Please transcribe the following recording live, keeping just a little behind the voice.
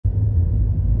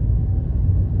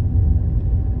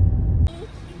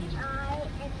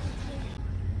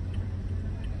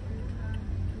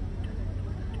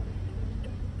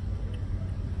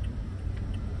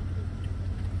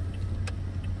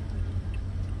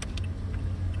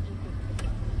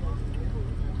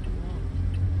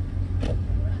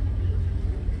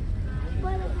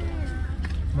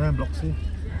Hi, Bloxy.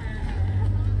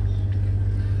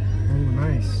 Oh,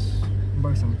 nice.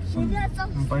 Buy some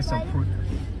buy some food.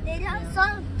 They have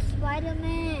some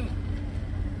Spider-Man.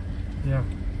 Yeah.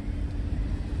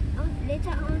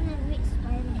 Later on, I meet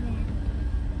Spider-Man.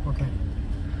 Okay.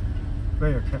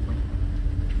 Wear your cap, man.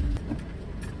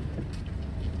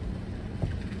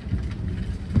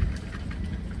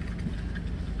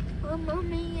 Oh,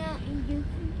 mommy, and you.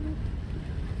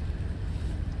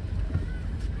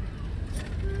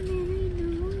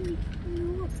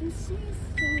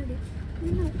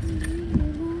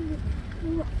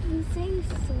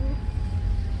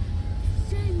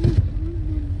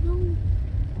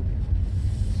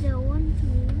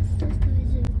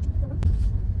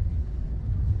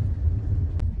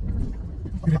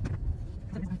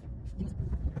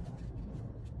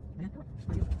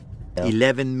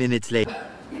 Eleven minutes later.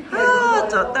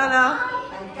 找到了。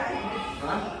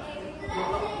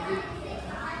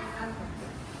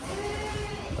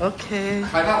Okay.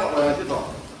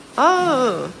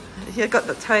 Oh, here got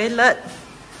the toilet.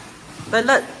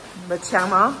 Toilet 没抢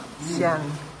吗？抢。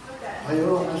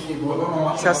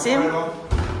小心。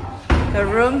The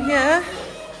room here.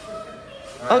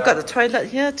 Oh, got the toilet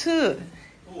here too.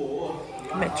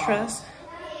 Mattress.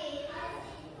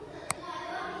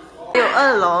 有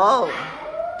2楼。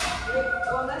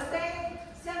我们stay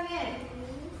下面。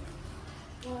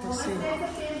我们 stay 这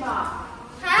边吧。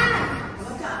我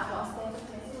们讲好 stay 这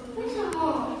边。为什么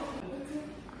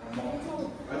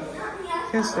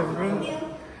 ？Here's the room. Yeah.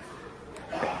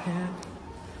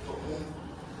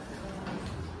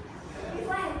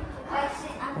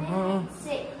 Oh,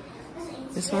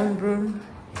 this one room.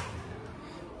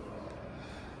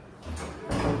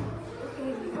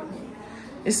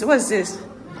 What's this?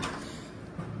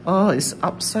 Oh, it's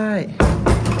outside.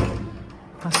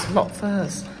 Must lock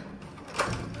first.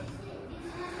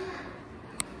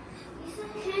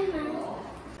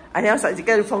 I know it's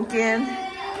a房间。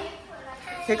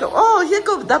Here go. Oh, here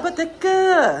go double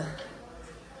decker.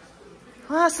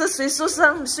 哇，是睡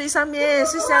上面，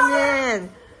睡下面，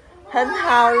很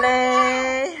好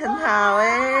嘞，很好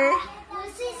哎，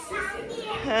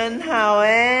很好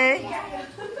哎，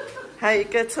还有一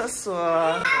个厕所。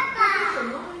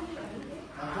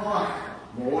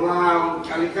冇啦，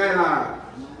咖喱雞啦。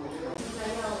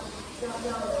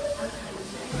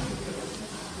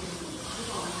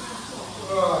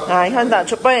你看到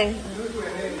出邊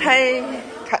太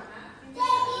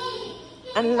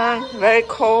暗冷 ，very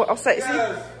cold outside.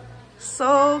 See,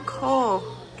 so cold.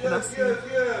 Cannot see.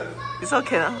 It's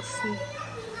okay, cannot see.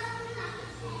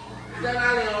 在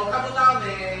哪里？我看不到你。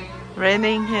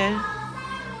Raining here.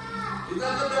 你在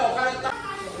这边，我看得到。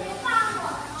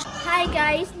 Hi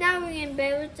guys, now we're in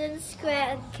Barrington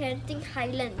Square at Kenting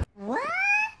Highlands. What?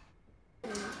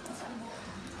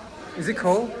 Is it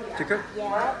cold, Jacob?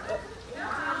 Yeah.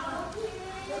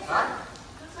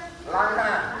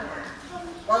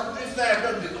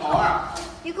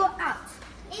 You go out.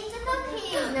 It's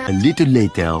okay. A little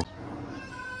later.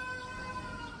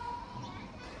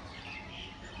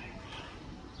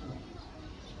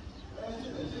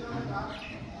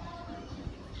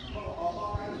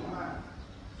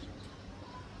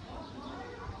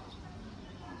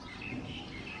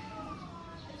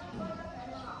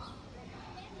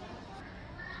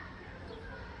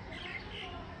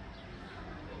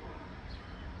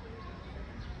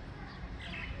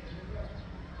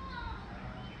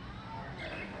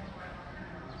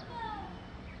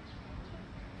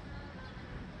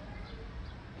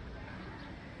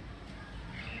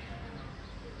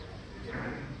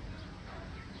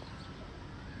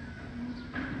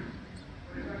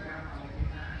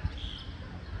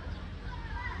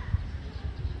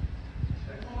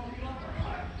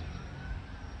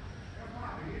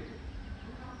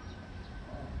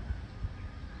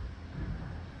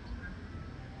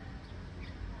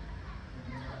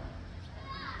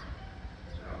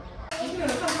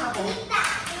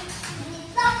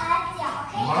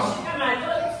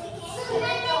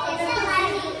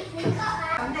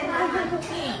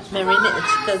 Marinate the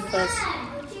chicken first.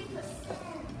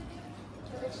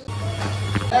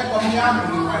 咁啱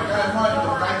唔係梗係開做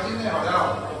雞煎咧，學友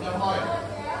咁樣開。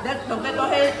一同嘅都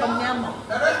係咁樣喎。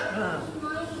得咧。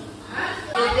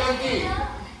最驚啲。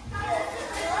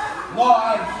No,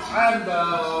 I'm the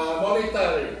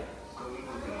monitor.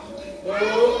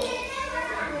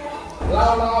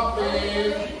 Lao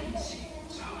Pin.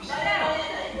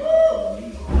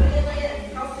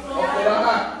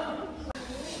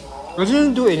 I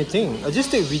didn't do anything. I just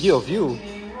take video of you,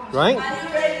 right? Are you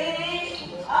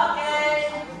ready? Okay.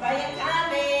 Are you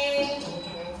coming?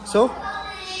 So,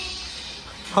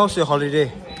 how's your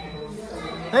holiday?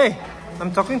 Hey,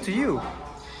 I'm talking to you.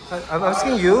 I'm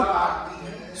asking you,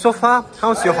 so far,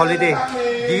 how's your holiday?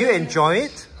 Do you enjoy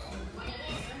it?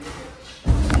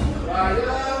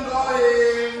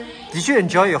 Did you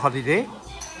enjoy your holiday?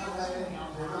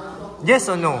 Yes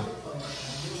or no?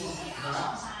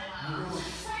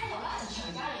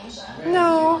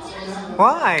 No.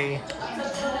 Why?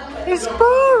 It's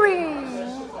boring.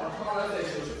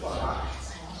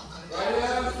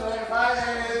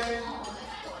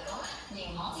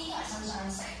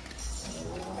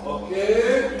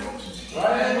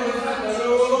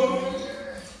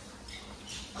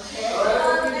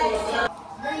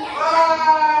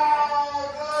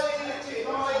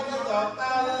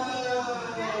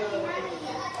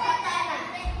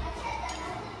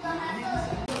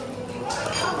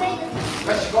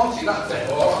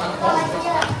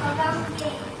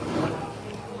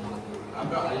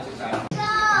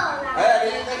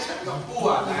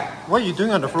 What are you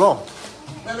doing on the floor?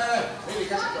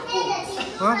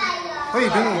 Huh? What are you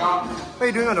doing? What are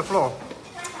you doing on the floor?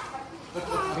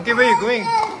 Okay, where are you going?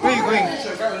 Where are you going?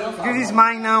 This is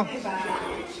mine now.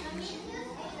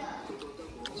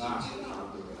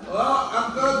 Oh,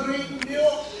 Uncle drink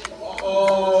milk.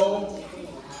 Oh,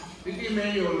 Vicky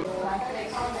menu.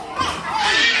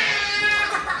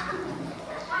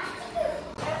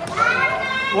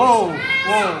 Whoa,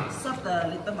 whoa. Serve the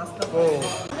little master. Whoa.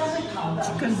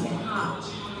 Chicken.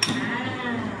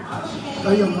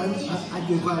 Có dùng anh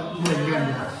dùng qua miền miền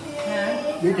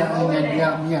với cho anh nhận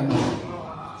ra miền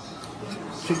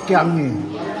sự kém gì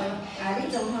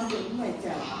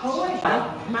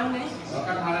Mang đấy.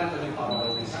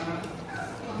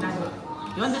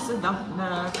 You want this tôm?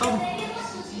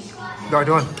 No, I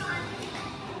don't.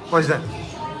 What is that?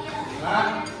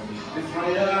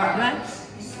 Right?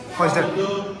 What is that?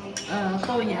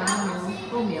 Cô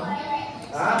miệng.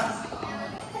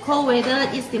 Cold weather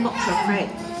is the most preferred.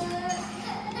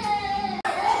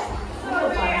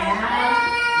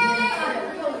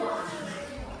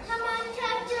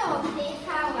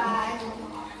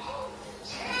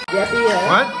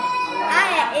 What? I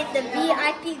am in the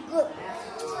VIP group.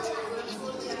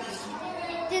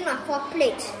 This is my 4th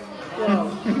plate. Wow.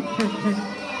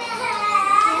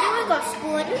 Anyone got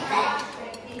spoon?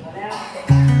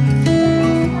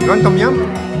 You want tom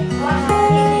yum?